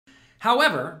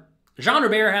However,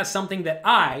 Jean-Robert has something that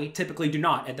I typically do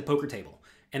not at the poker table,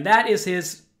 and that is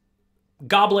his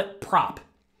goblet prop.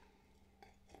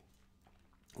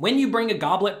 When you bring a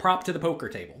goblet prop to the poker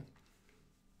table,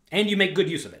 and you make good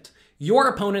use of it, your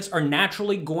opponents are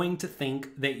naturally going to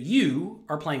think that you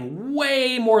are playing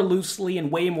way more loosely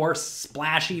and way more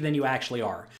splashy than you actually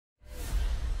are.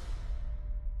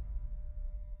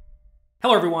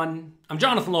 Hello everyone, I'm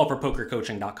Jonathan Lowell for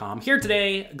PokerCoaching.com, here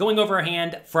today going over a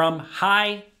hand from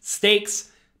High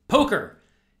Stakes Poker.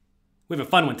 We have a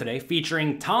fun one today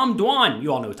featuring Tom Dwan.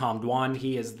 You all know Tom Dwan.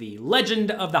 He is the legend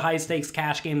of the high stakes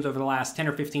cash games over the last 10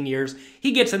 or 15 years.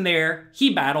 He gets in there,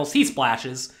 he battles, he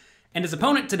splashes, and his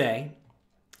opponent today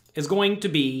is going to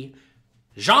be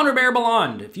Jean-Robert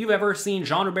Belland. If you've ever seen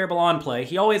Jean-Robert Belland play,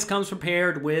 he always comes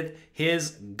prepared with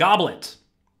his goblet.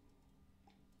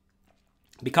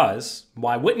 Because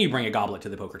why wouldn't you bring a goblet to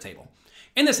the poker table?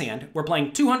 In this hand, we're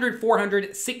playing 200, 400,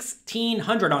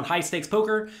 1600 on High Stakes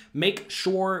Poker. Make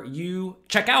sure you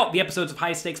check out the episodes of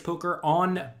High Stakes Poker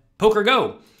on Poker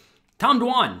Go. Tom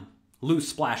Dwan, loose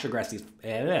splash aggressive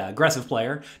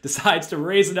player, decides to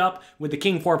raise it up with the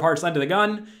king 4 of hearts under the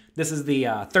gun. This is the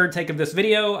third take of this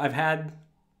video.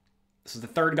 This is the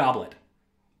third goblet.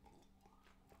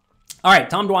 All right,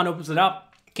 Tom Dwan opens it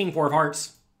up, king 4 of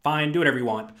hearts. Fine, do whatever you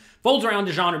want. Folds around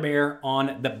to Jean-Robert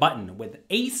on the button with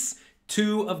ace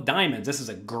 2 of diamonds. This is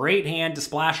a great hand to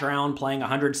splash around playing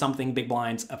 100-something big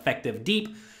blinds effective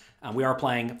deep. We are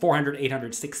playing 400,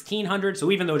 800, 1600.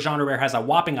 So even though Jean-Robert has a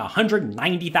whopping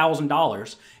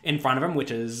 $190,000 in front of him,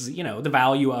 which is, you know, the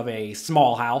value of a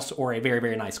small house or a very,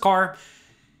 very nice car,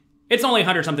 it's only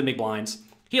 100-something big blinds.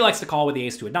 He likes to call with the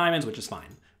ace 2 of diamonds, which is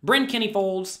fine. Bryn Kinney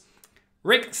folds.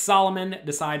 Rick Solomon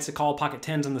decides to call pocket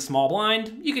 10s in the small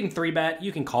blind. You can 3-bet,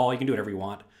 you can call, you can do whatever you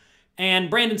want. And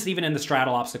Brandon Steven in the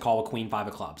straddle opts to call a queen 5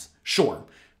 of clubs. Sure.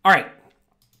 All right.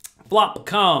 Flop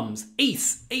comes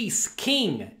ace, ace,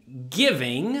 king,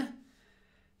 giving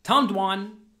Tom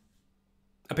Dwan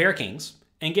a pair of kings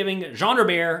and giving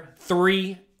Jean-Robert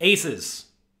 3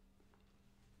 aces.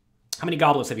 How many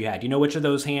goblets have you had? You know which of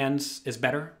those hands is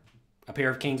better? A pair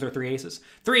of kings or 3 aces?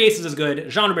 3 aces is good.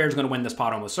 Jean-Robert is going to win this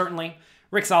pot almost certainly.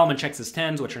 Rick Solomon checks his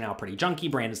 10s, which are now pretty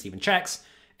junky. Brandon Steven checks.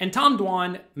 And Tom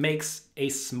Dwan makes a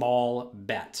small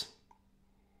bet.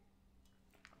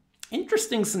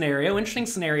 Interesting scenario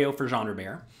for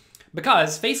Jean-Robert.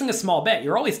 Because facing a small bet,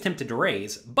 you're always tempted to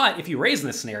raise. But if you raise in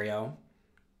this scenario,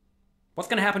 what's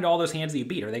going to happen to all those hands that you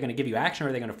beat? Are they going to give you action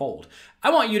or are they going to fold?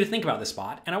 I want you to think about this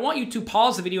spot. And I want you to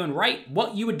pause the video and write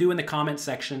what you would do in the comment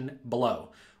section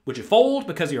below. Would you fold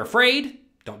because you're afraid?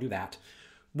 Don't do that.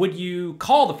 Would you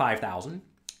call the 5,000?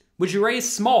 Would you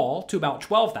raise small to about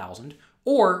 12,000?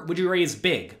 Or would you raise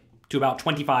big to about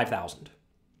 25,000?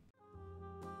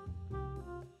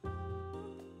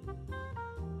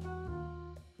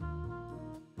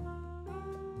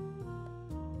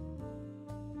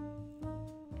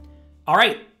 All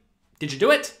right, did you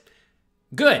do it?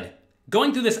 Good.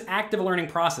 Going through this active learning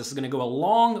process is going to go a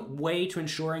long way to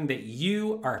ensuring that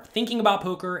you are thinking about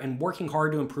poker and working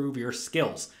hard to improve your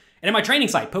skills. And in my training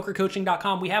site,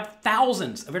 PokerCoaching.com, we have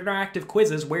thousands of interactive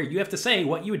quizzes where you have to say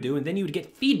what you would do, and then you would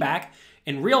get feedback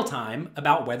in real time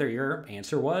about whether your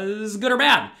answer was good or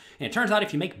bad. And it turns out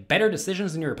if you make better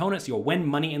decisions than your opponents, you'll win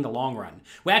money in the long run.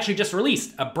 We actually just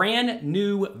released a brand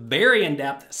new, very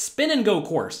in-depth spin and go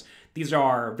course. These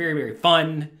are very, very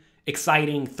fun,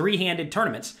 exciting, 3-handed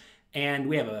tournaments. And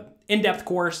we have an in-depth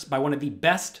course by one of the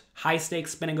best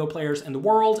high-stakes spin and go players in the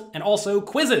world, and also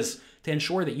quizzes to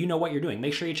ensure that you know what you're doing.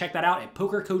 Make sure you check that out at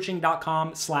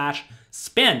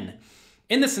PokerCoaching.com/spin.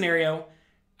 In this scenario,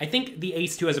 I think the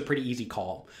ace 2 has a pretty easy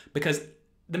call because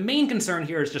the main concern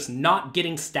here is just not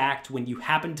getting stacked when you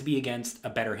happen to be against a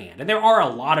better hand. And there are a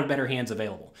lot of better hands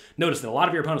available. Notice that a lot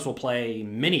of your opponents will play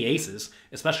many aces,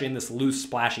 especially in this loose,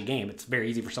 splashy game. It's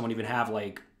very easy for someone to even have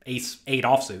like ace 8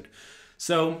 offsuit.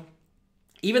 So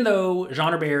even though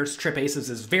Jean-Robert's trip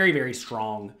aces is very, very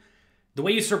strong, the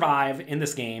way you survive in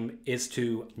this game is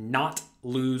to not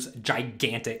lose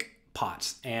gigantic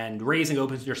pots. And raising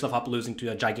opens yourself up losing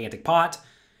to a gigantic pot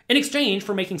in exchange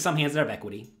for making some hands that have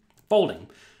equity, folding.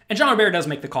 And Jean-Robert does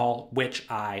make the call, which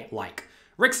I like.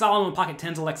 Rick Solomon pocket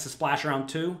 10s elects to splash around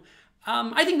 2.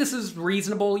 I think this is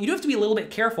reasonable. You do have to be a little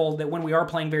bit careful that when we are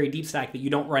playing very deep stack that you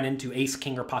don't run into ace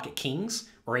king or pocket kings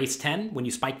or ace 10 when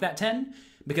you spike that 10.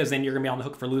 Because then you're going to be on the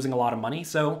hook for losing a lot of money.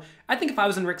 So I think if I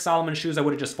was in Rick Solomon's shoes, I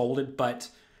would have just folded, but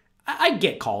I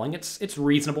get calling. It's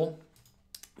reasonable.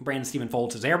 Brandon Steven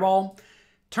folds his airball.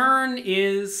 Turn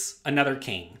is another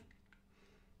king.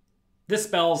 This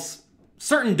spells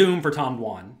certain doom for Tom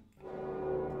Dwan.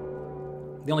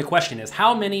 The only question is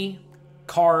how many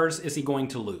cards is he going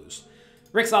to lose?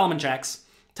 Rick Solomon checks.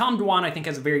 Tom Dwan, I think,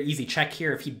 has a very easy check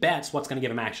here. If he bets, what's going to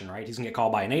give him action, right? He's going to get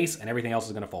called by an ace, and everything else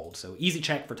is going to fold. So easy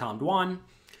check for Tom Dwan.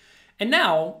 And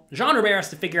now, Jean Robert has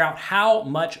to figure out how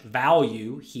much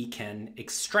value he can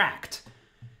extract.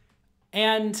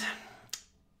 And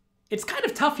it's kind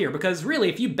of tough here because really,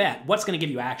 if you bet, what's going to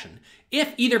give you action?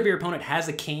 If either of your opponent has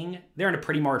a king, they're in a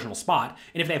pretty marginal spot.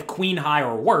 And if they have queen high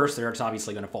or worse, they're just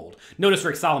obviously going to fold. Notice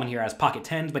Rick Solomon here has pocket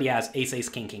tens, but he has ace, ace,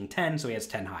 king, king, 10, so he has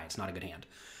 10 high. It's not a good hand.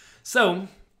 So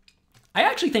I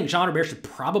actually think Jean Robert should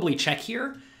probably check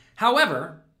here.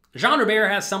 However, Jean Robert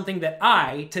has something that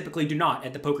I typically do not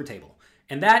at the poker table,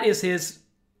 and that is his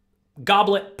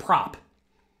goblet prop.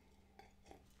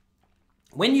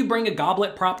 When you bring a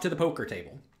goblet prop to the poker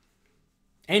table,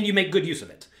 and you make good use of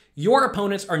it, your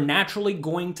opponents are naturally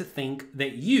going to think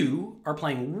that you are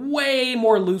playing way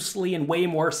more loosely and way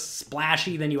more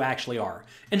splashy than you actually are.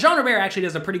 And Jean Robert actually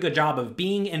does a pretty good job of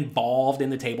being involved in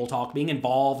the table talk, being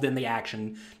involved in the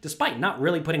action, despite not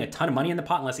really putting a ton of money in the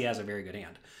pot unless he has a very good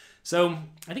hand. So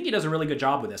I think he does a really good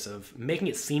job with this, of making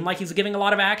it seem like he's giving a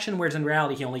lot of action, whereas in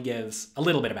reality he only gives a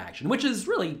little bit of action, which is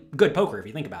really good poker if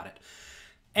you think about it.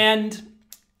 And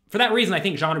for that reason, I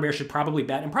think Jean Robert should probably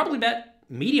bet, and probably bet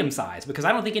medium size, because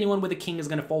I don't think anyone with a king is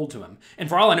going to fold to him. And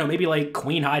for all I know, maybe like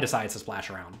queen high decides to splash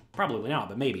around. Probably not,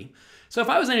 but maybe. So if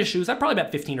I was in his shoes, I'd probably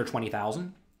bet 15 or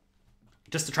 20,000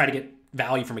 just to try to get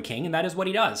value from a king, and that is what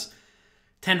he does.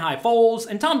 10 high folds,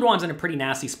 and Tom Dwan's in a pretty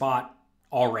nasty spot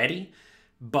already,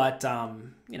 but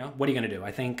you know, what are you going to do?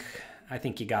 I think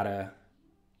you gotta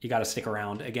stick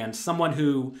around against someone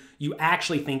who you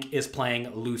actually think is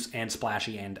playing loose and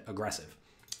splashy and aggressive.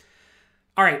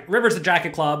 All right, river's the jack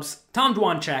of clubs. Tom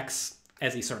Dwan checks,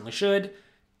 as he certainly should.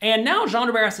 And now Jean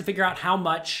Robert has to figure out how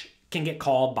much can get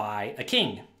called by a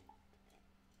king.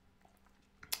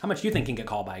 How much do you think can get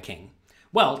called by a king?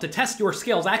 Well, to test your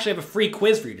skills, I actually have a free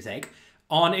quiz for you to take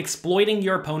on exploiting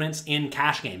your opponents in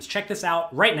cash games. Check this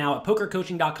out right now at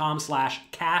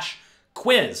pokercoaching.com/cash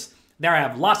quiz. There I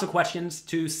have lots of questions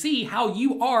to see how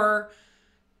you are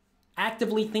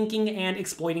actively thinking and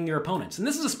exploiting your opponents. And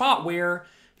this is a spot where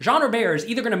Jean Robert is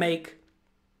either going to make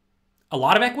a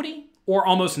lot of equity or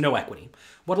almost no equity.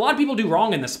 What a lot of people do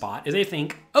wrong in this spot is they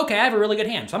think, okay, I have a really good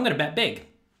hand, so I'm going to bet big.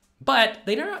 But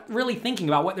they're not really thinking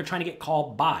about what they're trying to get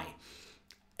called by.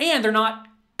 And they're not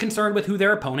concerned with who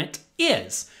their opponent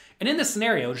is. And in this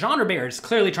scenario, Jean Robert is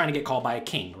clearly trying to get called by a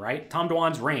king, right? Tom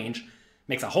Dwan's range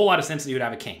makes a whole lot of sense that he would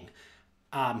have a king.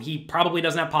 He probably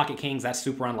doesn't have pocket kings. That's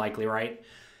super unlikely, right?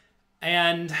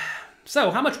 And so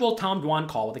how much will Tom Dwan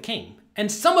call with a king? And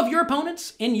some of your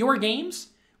opponents in your games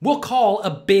will call a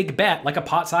big bet, like a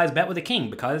pot-sized bet with a king,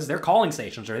 because they're calling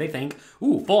stations, or they think,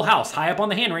 ooh, full house, high up on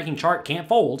the hand ranking chart, can't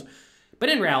fold. But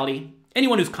in reality,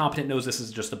 anyone who's competent knows this is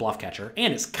just a bluff catcher,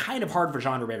 and it's kind of hard for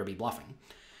Jean Robert to be bluffing.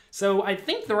 So I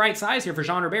think the right size here for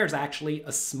Jean Robert is actually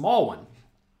a small one.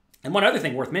 And one other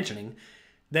thing worth mentioning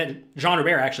that Jean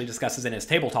Robert actually discusses in his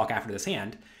table talk after this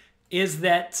hand is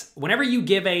that whenever you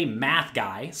give a math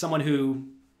guy, someone who,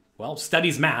 well,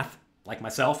 studies math, like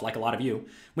myself, like a lot of you,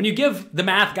 when you give the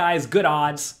math guys good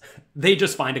odds, they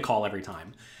just find a call every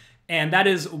time. And that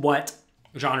is what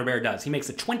Jean Robert does. He makes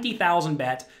a 20,000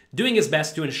 bet, doing his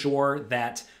best to ensure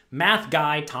that math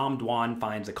guy Tom Dwan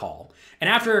finds a call. And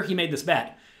after he made this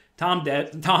bet,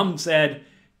 Tom said,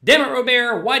 "Damn it,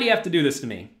 Robert, why do you have to do this to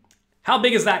me? How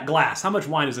big is that glass? How much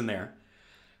wine is in there?"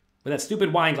 With that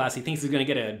stupid wine glass, he thinks he's going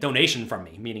to get a donation from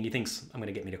me, meaning he thinks I'm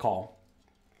going to get me to call.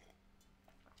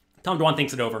 Tom Dwan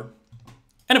thinks it over.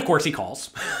 And of course he calls,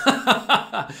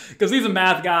 because he's a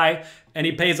math guy, and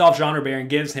he pays off Jean Robert and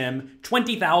gives him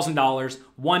 $20,000,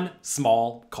 one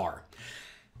small car.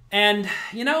 And,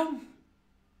 you know,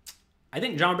 I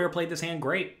think Jean Robert played this hand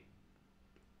great.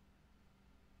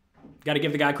 Got to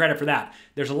give the guy credit for that.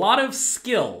 There's a lot of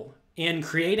skill in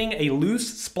creating a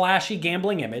loose, splashy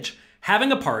gambling image, having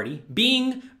a party,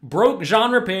 being broke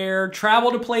Jean Robert,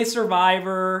 travel to play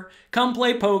Survivor, come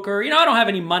play poker. You know, I don't have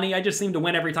any money. I just seem to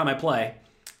win every time I play.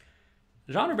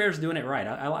 Jean Robert's doing it right.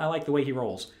 I like the way he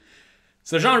rolls.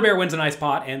 So Jean Robert wins a nice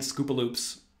pot and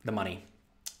scoop-a-loops the money.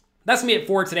 That's me at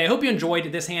 4 today. I hope you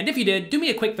enjoyed this hand. If you did, do me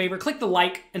a quick favor. Click the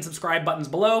like and subscribe buttons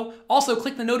below. Also,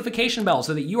 click the notification bell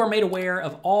so that you are made aware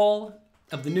of all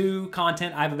of the new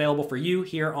content I have available for you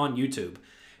here on YouTube.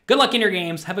 Good luck in your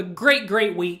games. Have a great,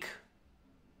 great week.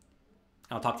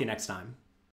 I'll talk to you next time.